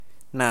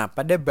Nah,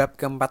 pada bab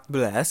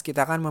ke-14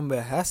 kita akan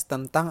membahas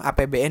tentang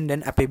APBN dan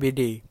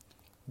APBD.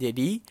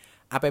 Jadi,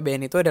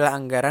 APBN itu adalah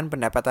anggaran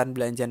pendapatan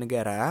belanja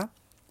negara.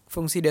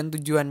 Fungsi dan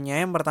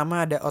tujuannya yang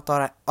pertama ada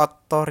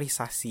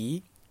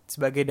otorisasi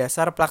sebagai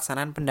dasar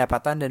pelaksanaan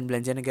pendapatan dan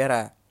belanja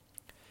negara.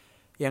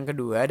 Yang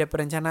kedua ada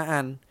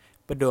perencanaan,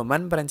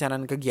 pedoman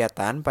perencanaan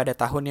kegiatan pada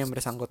tahun yang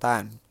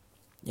bersangkutan.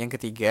 Yang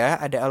ketiga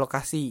ada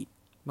alokasi,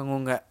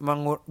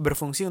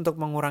 berfungsi untuk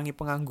mengurangi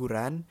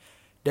pengangguran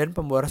dan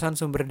pemborosan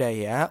sumber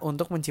daya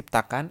untuk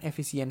menciptakan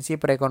efisiensi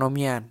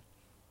perekonomian.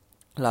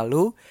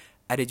 Lalu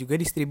ada juga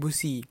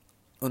distribusi,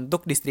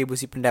 untuk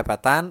distribusi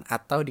pendapatan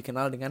atau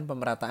dikenal dengan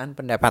pemerataan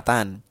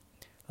pendapatan.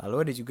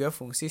 Lalu ada juga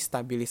fungsi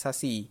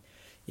stabilisasi,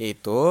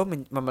 yaitu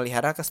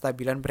memelihara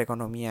kestabilan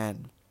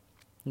perekonomian.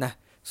 Nah,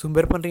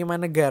 sumber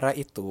penerimaan negara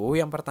itu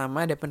yang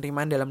pertama ada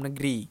penerimaan dalam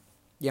negeri.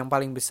 Yang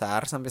paling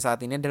besar sampai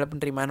saat ini adalah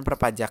penerimaan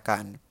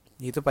perpajakan,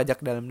 yaitu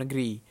pajak dalam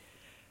negeri.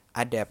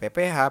 Ada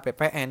PPh,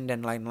 PPN,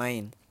 dan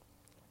lain-lain.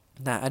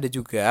 Nah, ada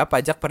juga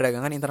pajak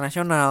perdagangan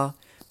internasional,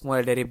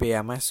 mulai dari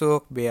bea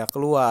masuk, bea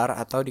keluar,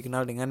 atau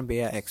dikenal dengan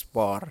bea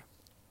ekspor.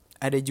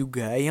 Ada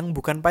juga yang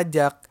bukan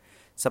pajak,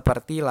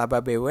 seperti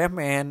laba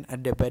BUMN,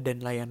 ada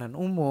badan layanan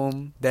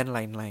umum, dan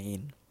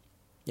lain-lain.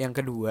 Yang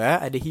kedua,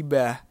 ada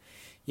hibah,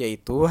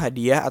 yaitu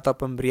hadiah atau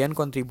pemberian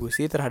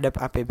kontribusi terhadap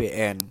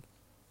APBN.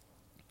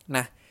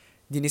 Nah,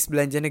 jenis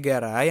belanja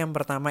negara yang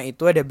pertama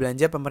itu ada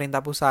belanja pemerintah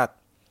pusat,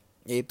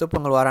 yaitu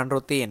pengeluaran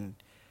rutin.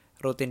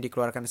 Rutin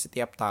dikeluarkan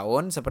setiap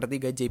tahun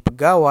seperti gaji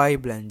pegawai,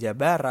 belanja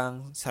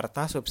barang,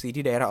 serta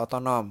subsidi daerah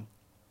otonom.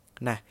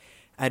 Nah,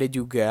 ada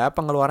juga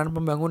pengeluaran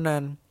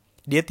pembangunan.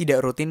 Dia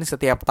tidak rutin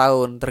setiap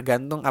tahun,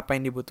 tergantung apa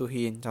yang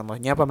dibutuhin.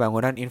 Contohnya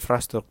pembangunan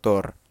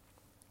infrastruktur.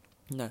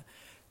 Nah,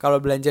 kalau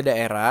belanja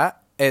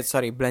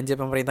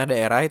pemerintah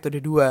daerah itu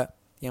ada dua.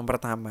 Yang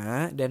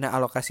pertama, dana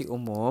alokasi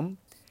umum,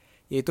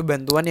 yaitu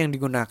bantuan yang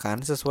digunakan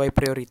sesuai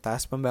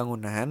prioritas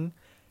pembangunan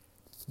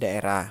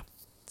daerah.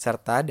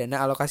 Serta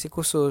dana alokasi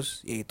khusus,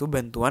 yaitu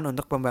bantuan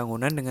untuk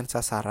pembangunan dengan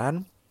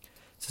sasaran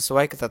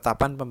sesuai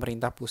ketetapan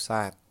pemerintah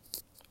pusat.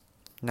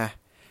 Nah,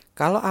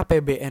 kalau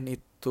APBN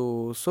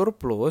itu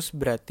surplus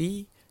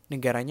berarti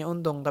negaranya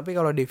untung, tapi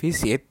kalau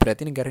defisit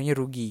berarti negaranya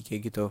rugi,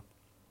 kayak gitu.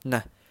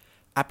 Nah,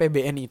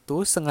 APBN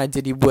itu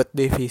sengaja dibuat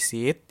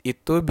defisit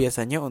itu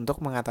biasanya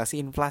untuk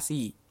mengatasi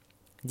inflasi.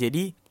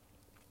 Jadi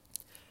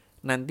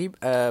nanti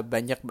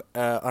banyak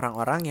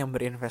orang-orang yang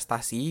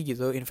berinvestasi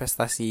gitu,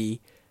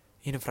 investasi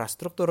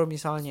infrastruktur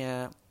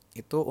misalnya,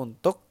 itu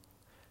untuk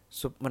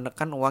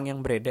menekan uang yang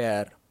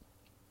beredar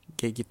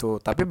kayak gitu.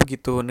 Tapi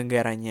begitu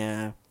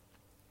negaranya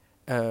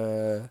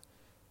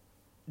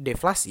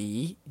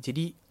deflasi,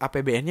 jadi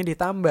APBN-nya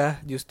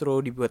ditambah,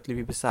 justru dibuat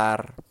lebih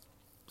besar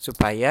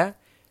supaya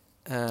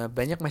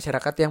banyak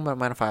masyarakat yang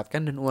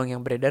memanfaatkan dan uang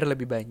yang beredar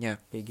lebih banyak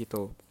kayak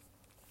gitu.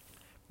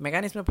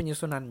 Mekanisme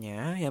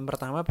penyusunannya, yang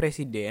pertama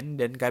presiden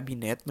dan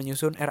kabinet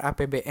menyusun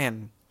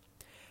RAPBN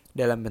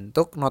dalam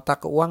bentuk nota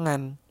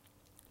keuangan.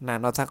 Nah,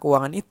 nota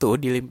keuangan itu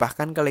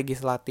dilimpahkan ke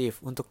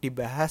legislatif untuk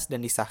dibahas dan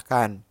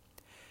disahkan.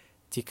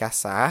 Jika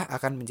sah,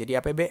 akan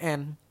menjadi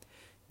APBN.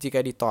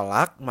 Jika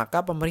ditolak,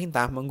 maka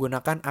pemerintah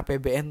menggunakan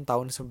APBN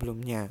tahun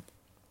sebelumnya.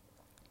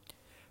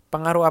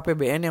 Pengaruh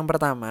APBN yang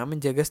pertama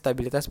menjaga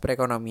stabilitas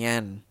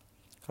perekonomian,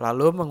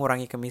 lalu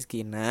mengurangi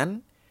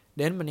kemiskinan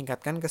dan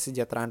meningkatkan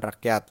kesejahteraan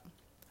rakyat.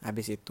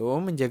 Habis itu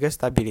menjaga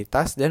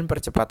stabilitas dan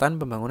percepatan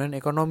pembangunan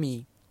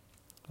ekonomi.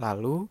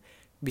 Lalu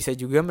bisa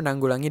juga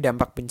menanggulangi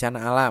dampak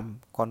bencana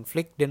alam,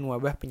 konflik, dan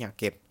wabah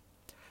penyakit,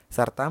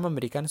 serta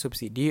memberikan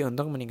subsidi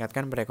untuk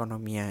meningkatkan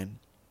perekonomian.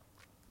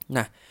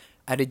 Nah,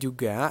 ada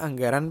juga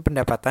anggaran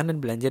pendapatan dan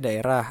belanja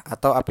daerah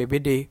atau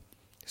APBD.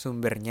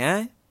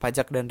 Sumbernya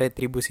pajak dan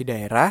retribusi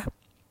daerah,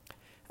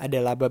 ada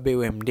laba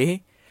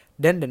BUMD,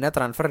 dan dana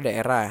transfer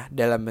daerah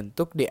dalam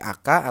bentuk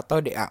DAK atau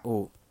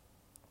DAU.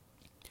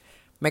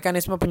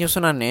 Mekanisme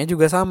penyusunannya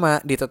juga sama,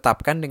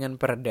 ditetapkan dengan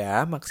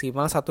perda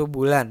maksimal 1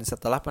 bulan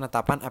setelah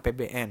penetapan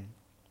APBN.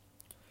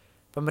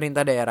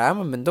 Pemerintah daerah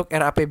membentuk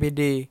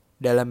RAPBD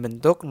dalam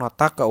bentuk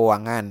nota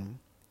keuangan.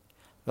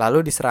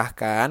 Lalu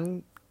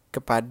diserahkan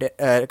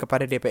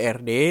kepada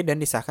DPRD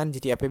dan disahkan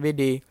jadi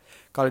APBD.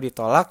 Kalau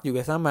ditolak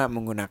juga sama,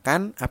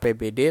 menggunakan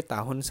APBD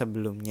tahun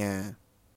sebelumnya.